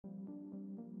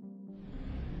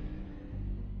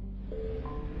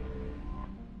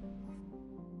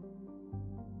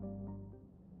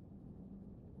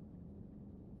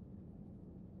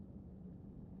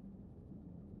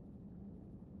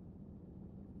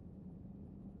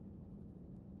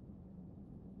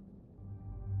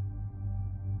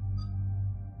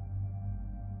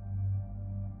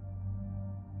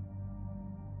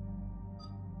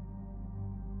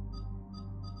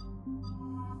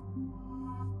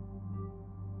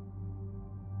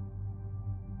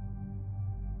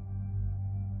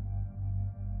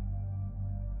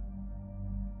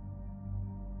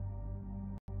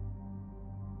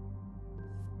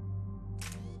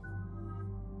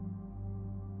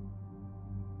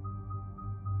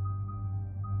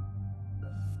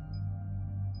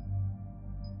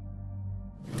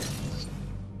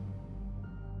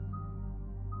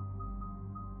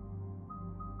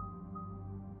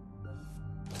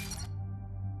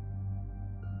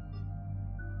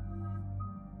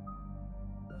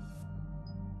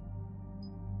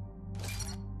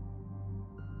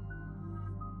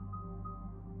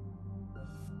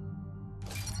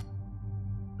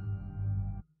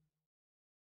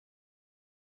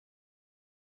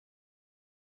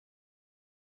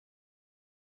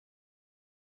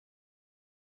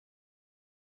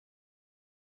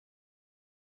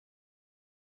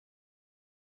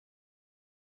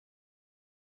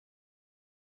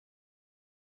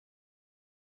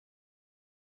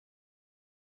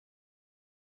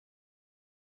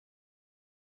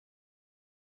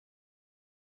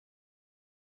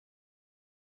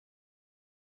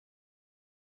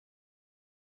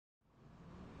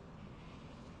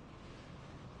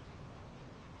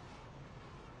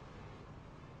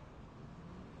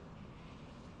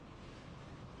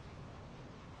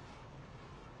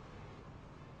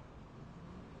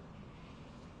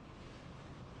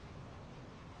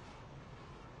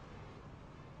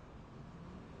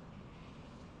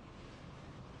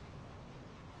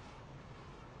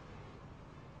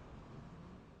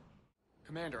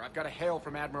Commander, I've got a hail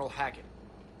from Admiral Hackett.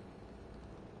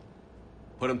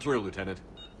 Put him through, Lieutenant.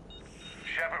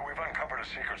 Shepard, we've uncovered a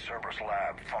secret Cyberus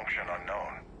Lab, function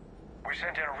unknown. We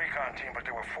sent in a recon team, but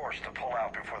they were forced to pull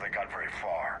out before they got very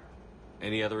far.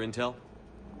 Any other intel?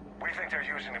 We think they're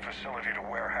using the facility to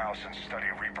warehouse and study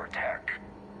Reaper tech.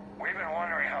 We've been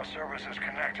wondering how Cyberus is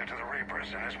connected to the Reapers,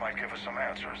 and this might give us some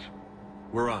answers.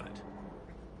 We're on it.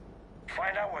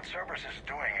 Find out what Cyberus is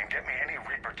doing and get me any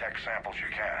Reaper tech samples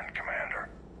you can, Commander.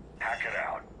 Hack it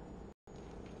out.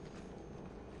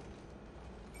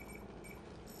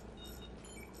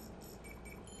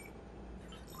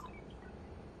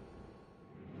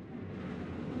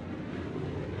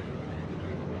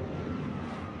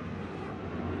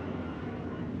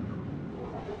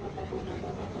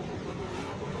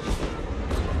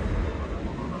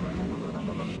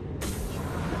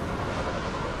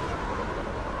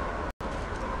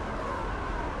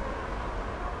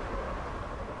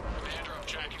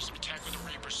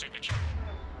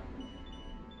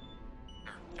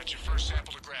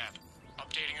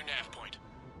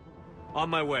 On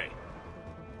my way.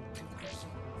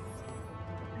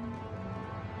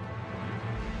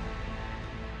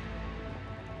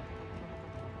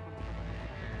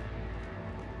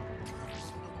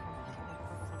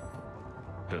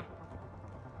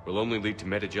 Will only lead to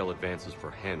metagel advances for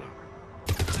Hanover.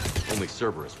 Only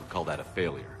Cerberus would call that a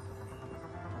failure.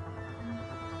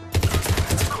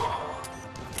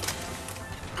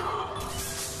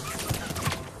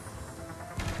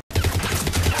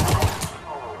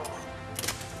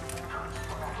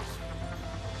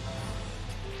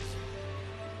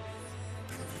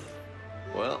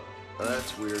 Well,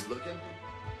 that's weird looking.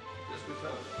 Guess we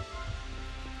found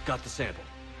it. Got the sample.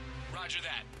 Roger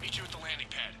that. Meet you at the landing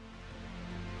pad.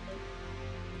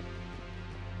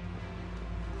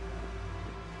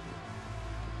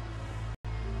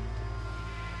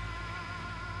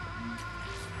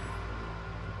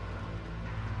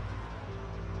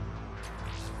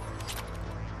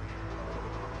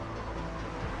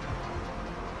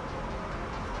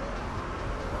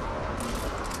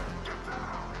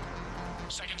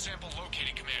 Second sample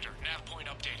located, Commander. Nav point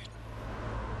updated.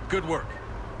 Good work.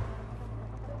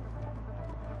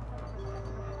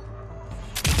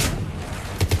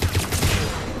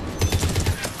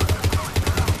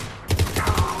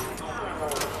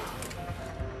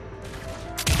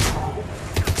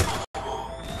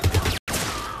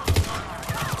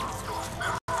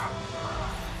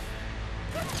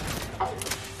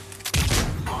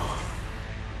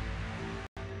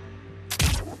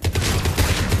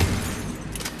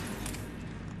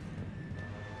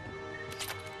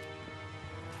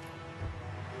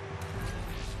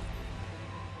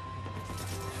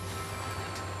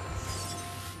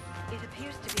 It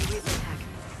appears to be Reaper tech,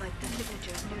 but the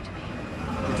signature is new to me.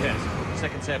 Test.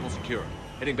 Second sample secure.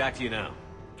 Heading back to you now.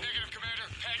 Negative, Commander.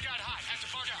 Pad got hot. Had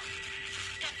to bug out.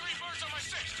 Got 3 birds on my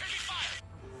 6. Taking fire.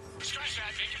 Scratch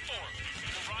that. Make it 4.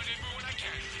 We'll rendezvous when I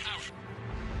can. Out.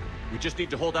 We just need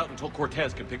to hold out until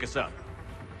Cortez can pick us up.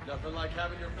 Nothing like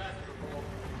having your back to the wall.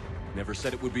 Never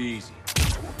said it would be easy.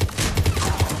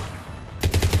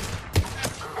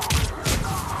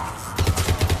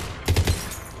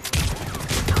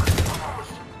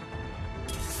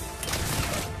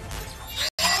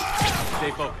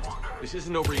 This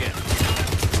isn't over yet.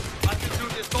 I can do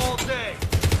this all day.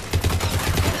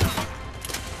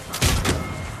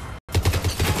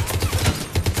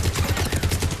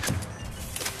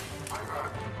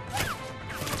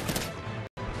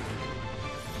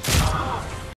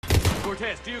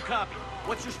 Cortez, do you copy?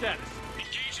 What's your status?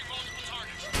 Engaging multiple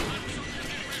targets.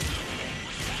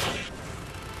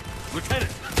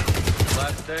 Lieutenant,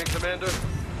 Last stand, Commander.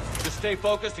 just stay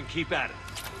focused and keep at it.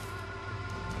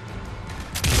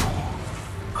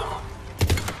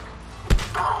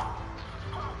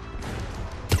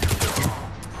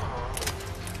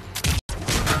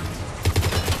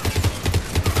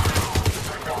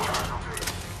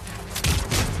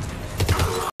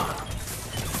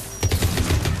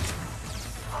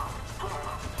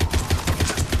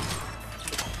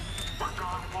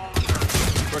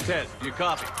 Cortez, do you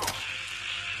copy? I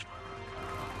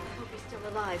hope he's still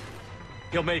alive.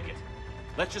 He'll make it.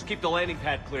 Let's just keep the landing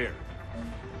pad clear.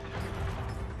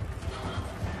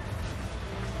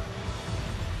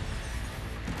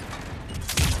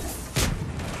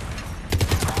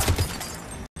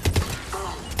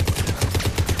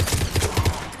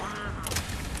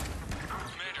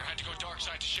 Commander had to go dark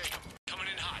side to shake him. Coming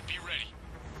in hot. Be ready.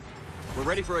 We're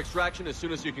ready for extraction as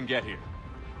soon as you can get here.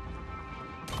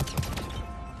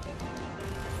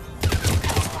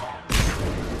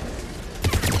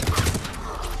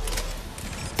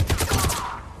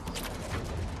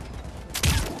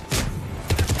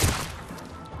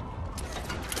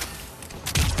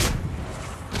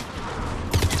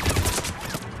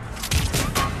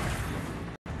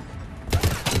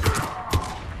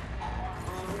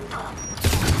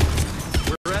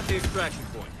 We're at the extraction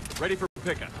point. Ready for